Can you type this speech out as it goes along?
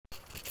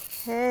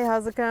Hey,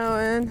 how's it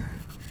going?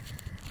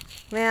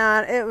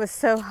 Man, it was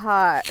so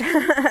hot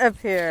up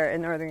here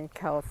in Northern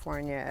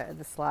California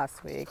this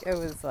last week. It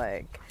was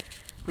like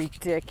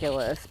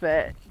ridiculous,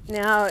 but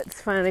now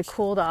it's finally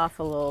cooled off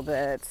a little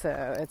bit,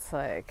 so it's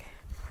like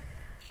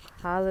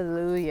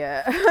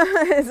hallelujah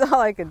is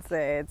all I can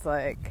say. It's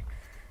like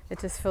it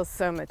just feels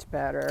so much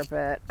better.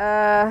 But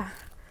I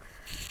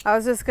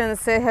was just gonna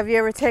say, have you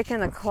ever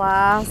taken a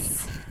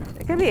class?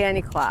 It could be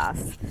any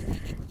class,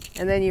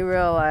 and then you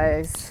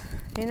realize,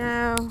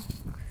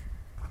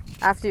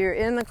 after you're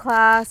in the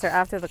class or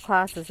after the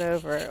class is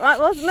over,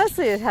 well,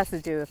 mostly it has to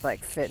do with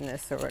like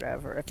fitness or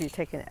whatever. If you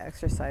take an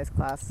exercise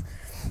class,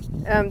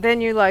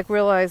 then you like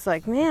realize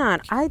like,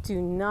 man, I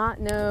do not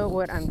know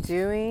what I'm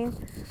doing.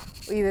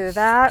 Either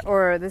that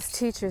or this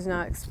teacher's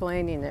not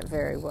explaining it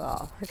very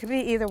well. It could be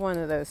either one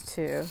of those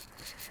two.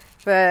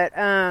 But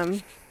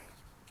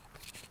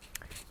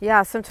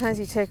yeah, sometimes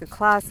you take a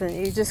class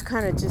and you just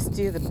kind of just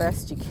do the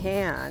best you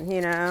can,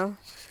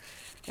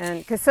 And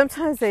because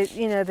sometimes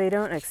they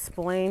don't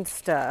explain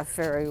stuff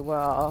very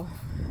well.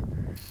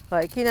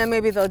 Like,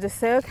 maybe they'll just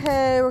say,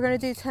 okay, we're going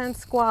to do 10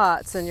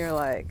 squats. And you're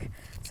like,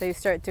 so you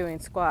start doing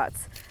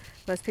squats.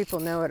 Most people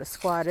know what a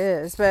squat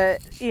is.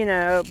 But,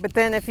 but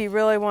then if you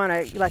really want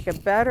to, like a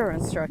better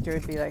instructor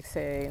would be like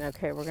saying,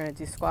 okay, we're going to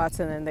do squats.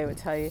 And then they would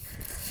tell you,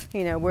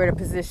 where to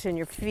position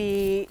your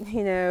feet,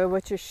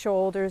 what your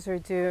shoulders are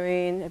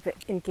doing,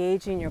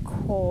 engaging your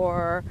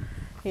core,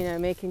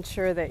 making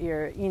sure that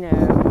you're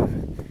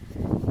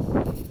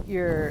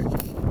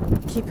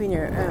keeping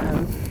your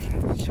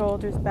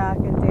shoulders back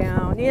and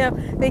down.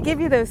 They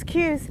give you those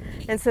cues,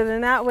 and so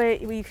then that way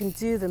you can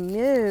do the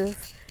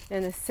move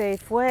in a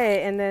safe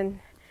way, and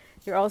then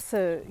you're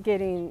also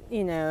getting,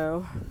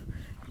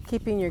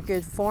 keeping your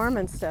good form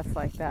and stuff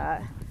like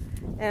that.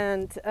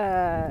 And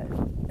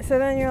so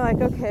then you're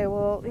like, okay,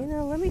 well,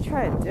 let me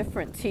try a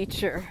different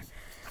teacher.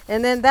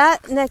 And then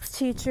that next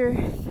teacher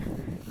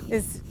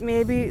is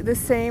maybe the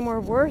same or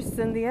worse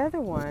than the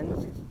other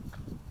one.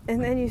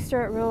 And then you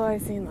start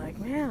realizing, like,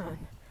 man,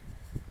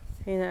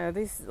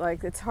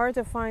 it's hard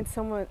to find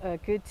a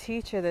good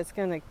teacher that's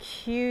going to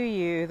cue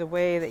you the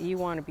way that you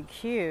want to be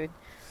cued.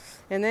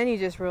 And then you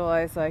just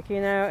realize, like,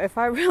 if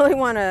I really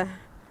want to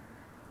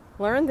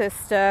learn this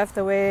stuff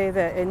the way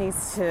that it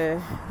needs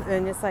to,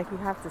 then it's like you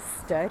have to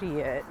study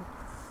it.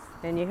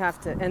 And you have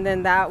to, and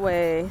then that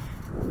way,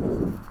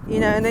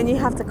 and then you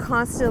have to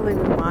constantly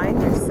remind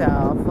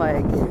yourself,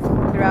 like,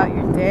 throughout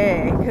your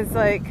day. Because,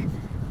 like,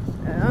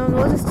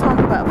 we'll just talk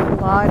about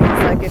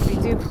Pilates. Like, if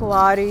you do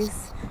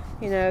Pilates,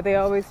 they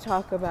always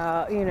talk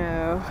about,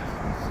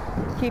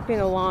 keeping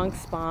a long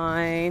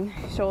spine,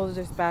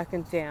 shoulders back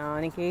and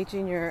down,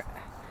 engaging your,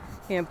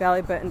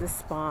 belly button to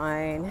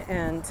spine,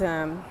 and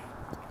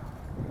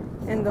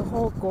the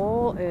whole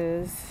goal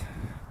is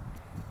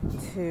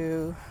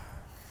to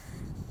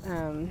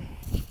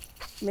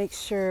make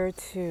sure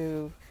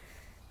to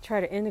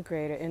try to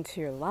integrate it into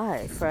your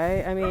life,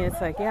 right? I mean,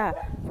 it's like, yeah,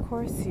 of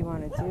course you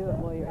want to do it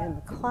while you're in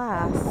the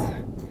class,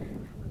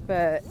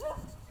 but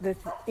the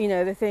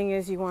thing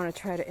is you want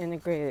to try to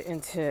integrate it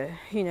into,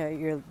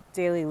 your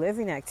daily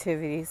living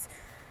activities,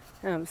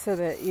 so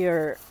that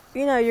you're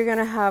going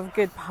to have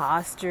good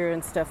posture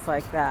and stuff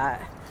like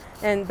that.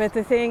 But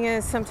the thing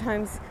is,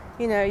 sometimes,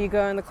 you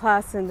go in the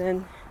class and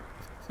then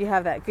you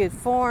have that good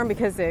form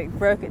because they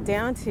broke it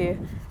down to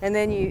you, and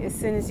then as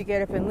soon as you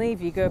get up and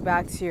leave, you go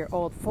back to your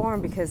old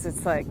form, because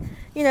it's like,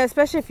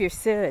 especially if you're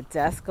sitting at a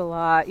desk a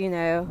lot,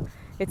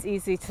 it's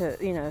easy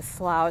to,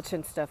 slouch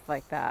and stuff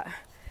like that.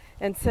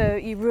 And so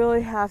you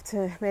really have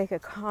to make a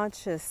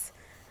conscious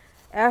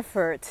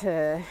effort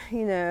to,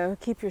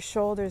 keep your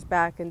shoulders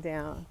back and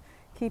down,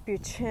 keep your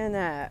chin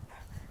up,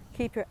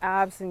 keep your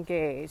abs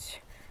engaged,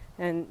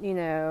 and,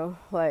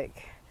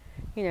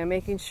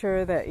 making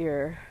sure that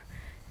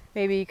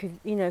maybe you could,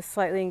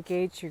 slightly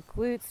engage your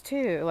glutes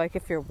too. Like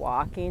if you're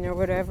walking or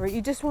whatever, you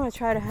just want to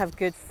try to have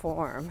good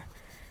form,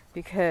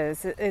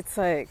 because it's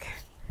like,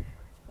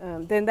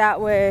 then that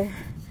way,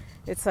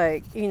 it's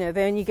like,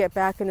 then you get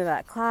back into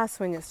that class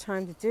when it's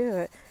time to do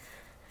it,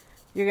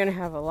 you're going to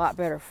have a lot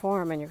better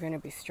form and you're going to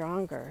be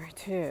stronger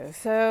too.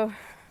 So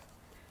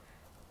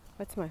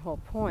that's my whole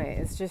point.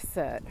 It's just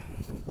that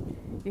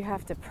you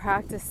have to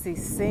practice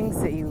these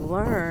things that you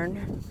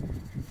learn,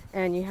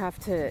 and you have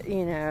to,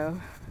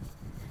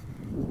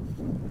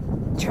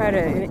 try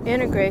to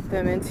integrate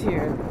them into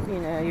your,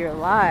 your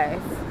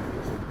life.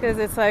 Because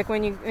it's like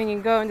when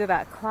you go into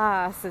that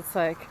class, it's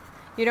like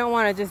you don't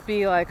want to just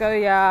be like, oh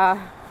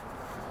yeah,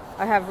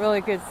 I have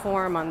really good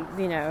form on,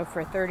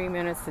 for 30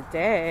 minutes a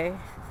day,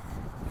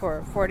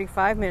 for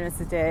 45 minutes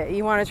a day.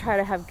 You want to try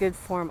to have good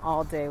form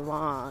all day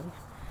long.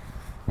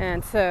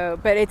 And so,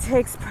 but it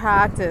takes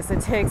practice.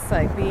 It takes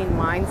like being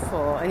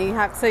mindful, and you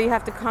have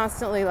to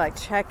constantly like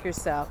check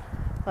yourself,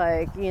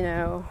 like,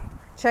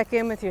 check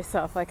in with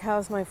yourself, like,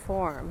 how's my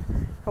form?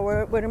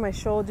 What are my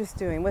shoulders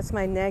doing? What's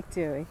my neck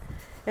doing?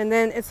 And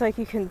then it's like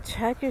you can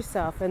check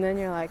yourself, and then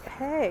you're like,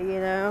 hey,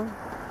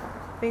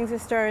 things are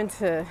starting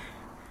to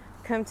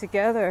come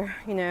together,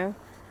 a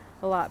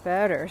lot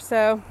better.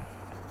 So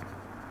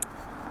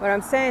what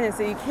I'm saying is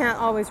that you can't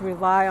always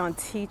rely on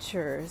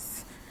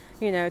teachers,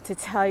 to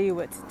tell you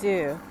what to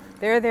do.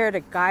 They're there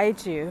to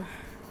guide you.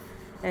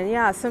 And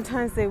yeah,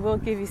 sometimes they will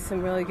give you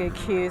some really good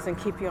cues and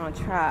keep you on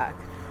track.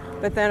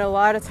 But then a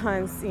lot of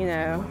times, they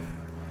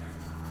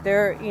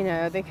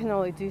can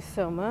only do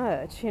so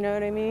much, you know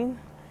what I mean?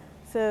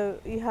 So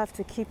you have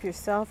to keep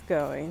yourself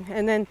going.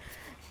 And then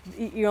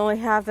you only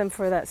have them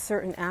for that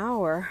certain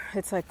hour.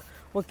 It's like,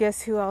 well,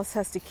 guess who else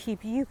has to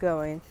keep you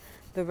going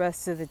the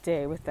rest of the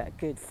day with that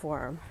good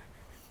form?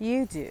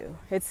 You do.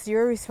 It's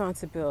your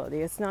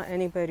responsibility. It's not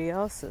anybody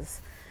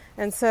else's.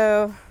 And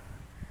so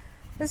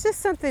it's just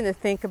something to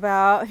think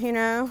about,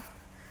 I'm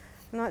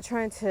not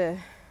trying to,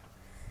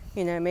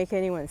 make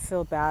anyone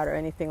feel bad or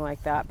anything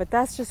like that. But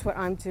that's just what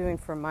I'm doing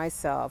for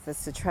myself,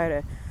 is to try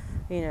to,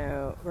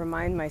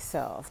 remind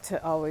myself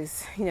to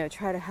always,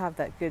 try to have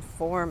that good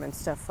form and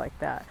stuff like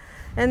that.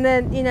 And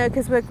then,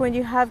 because when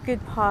you have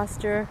good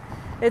posture,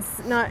 it's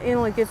not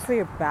only good for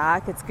your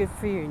back, it's good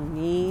for your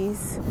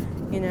knees.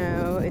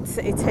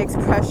 It takes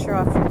pressure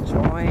off your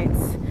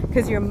joints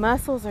because your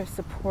muscles are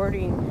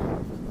supporting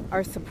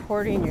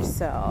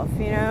yourself.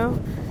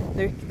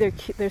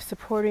 They're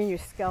supporting your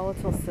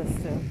skeletal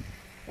system,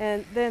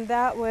 and then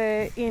that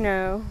way,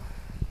 you're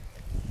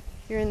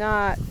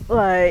not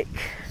like,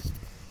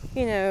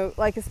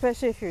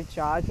 especially if you're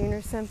jogging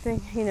or something,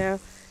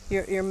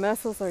 your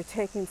muscles are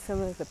taking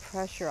some of the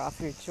pressure off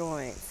your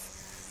joints.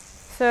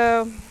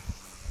 So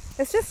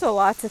it's just a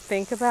lot to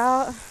think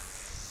about.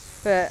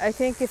 But I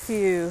think if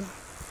you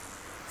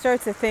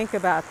start to think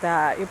about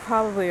that, you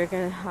probably are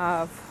going to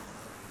have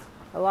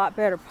a lot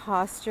better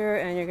posture,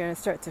 and you're going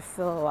to start to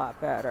feel a lot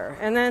better.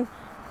 And then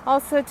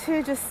also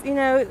too, just,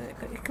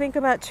 think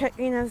about,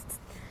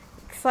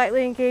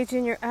 slightly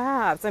engaging your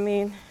abs. I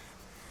mean,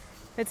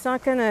 it's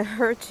not going to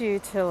hurt you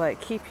to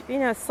keep,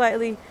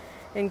 slightly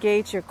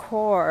engage your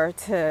core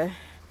to,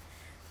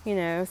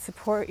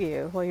 support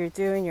you while you're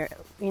doing your,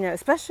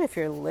 especially if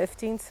you're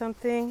lifting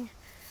something,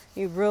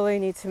 you really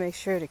need to make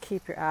sure to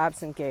keep your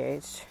abs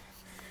engaged.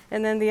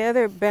 And then the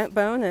other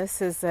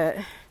bonus is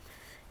that,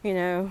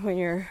 when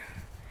you're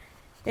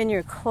in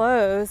your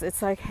clothes,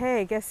 it's like,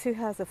 hey, guess who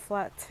has a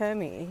flat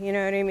tummy? You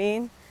know what I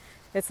mean?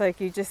 It's like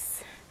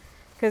because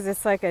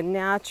it's like a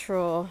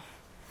natural,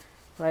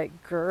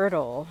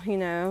 girdle,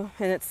 and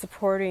it's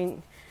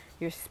supporting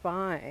your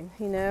spine,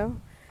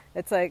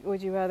 It's like,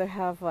 would you rather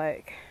have,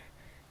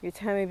 your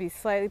tummy be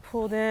slightly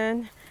pulled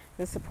in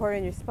and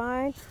supporting your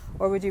spine,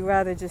 or would you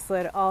rather just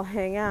let it all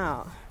hang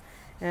out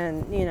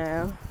and,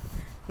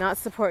 not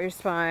support your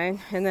spine,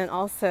 and then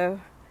also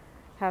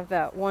have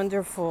that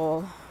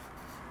wonderful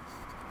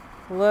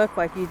look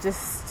like you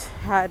just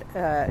had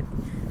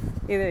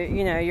either,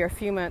 you're a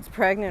few months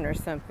pregnant or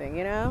something,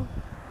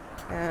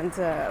 And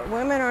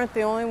women aren't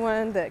the only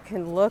one that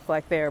can look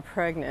like they are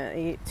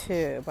pregnant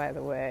too, by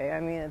the way. I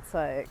mean, it's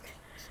like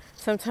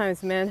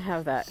sometimes men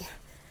have that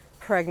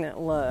pregnant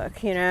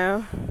look,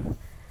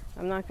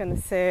 I'm not going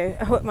to say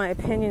what my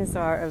opinions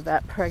are of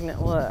that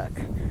pregnant look,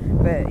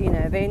 but,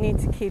 they need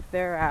to keep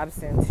their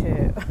abs in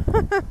too.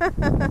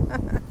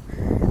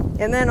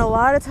 And then a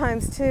lot of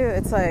times too,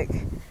 it's like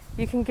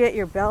you can get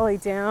your belly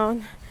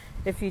down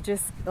if you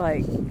just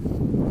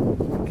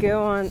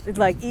go on,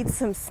 eat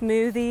some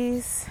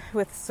smoothies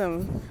with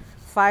some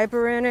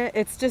fiber in it.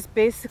 It's just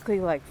basically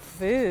like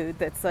food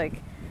that's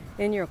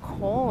in your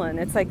colon.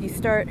 It's like you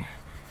start,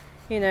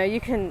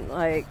 you can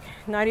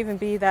not even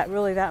be that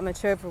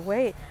much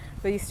overweight,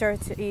 but you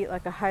start to eat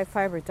a high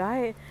fiber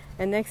diet,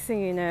 and next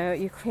thing you know,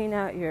 you clean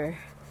out your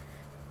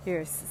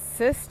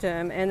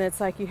system, and it's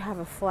like you have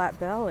a flat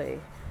belly.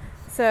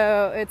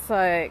 So it's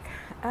like,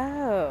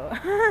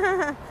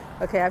 oh,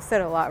 okay, I've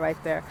said a lot right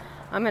there.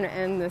 I'm going to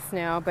end this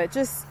now, but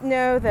just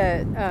know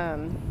that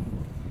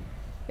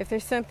if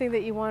there's something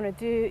that you want to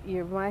do,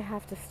 you might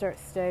have to start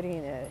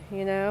studying it,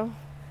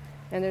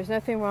 And there's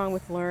nothing wrong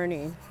with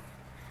learning.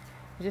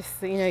 You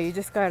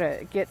just got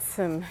to get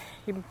some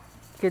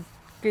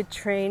good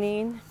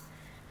training,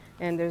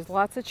 and there's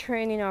lots of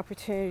training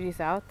opportunities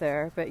out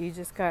there, but you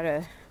just got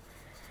to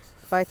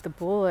bite the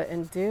bullet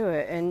and do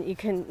it. And you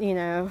can,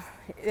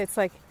 it's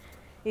like,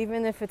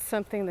 even if it's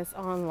something that's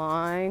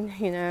online,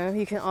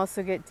 you can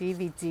also get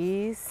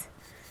DVDs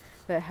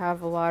that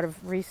have a lot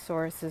of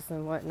resources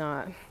and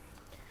whatnot.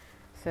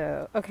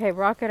 So, okay,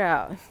 rock it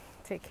out.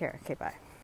 Take care. Okay, bye.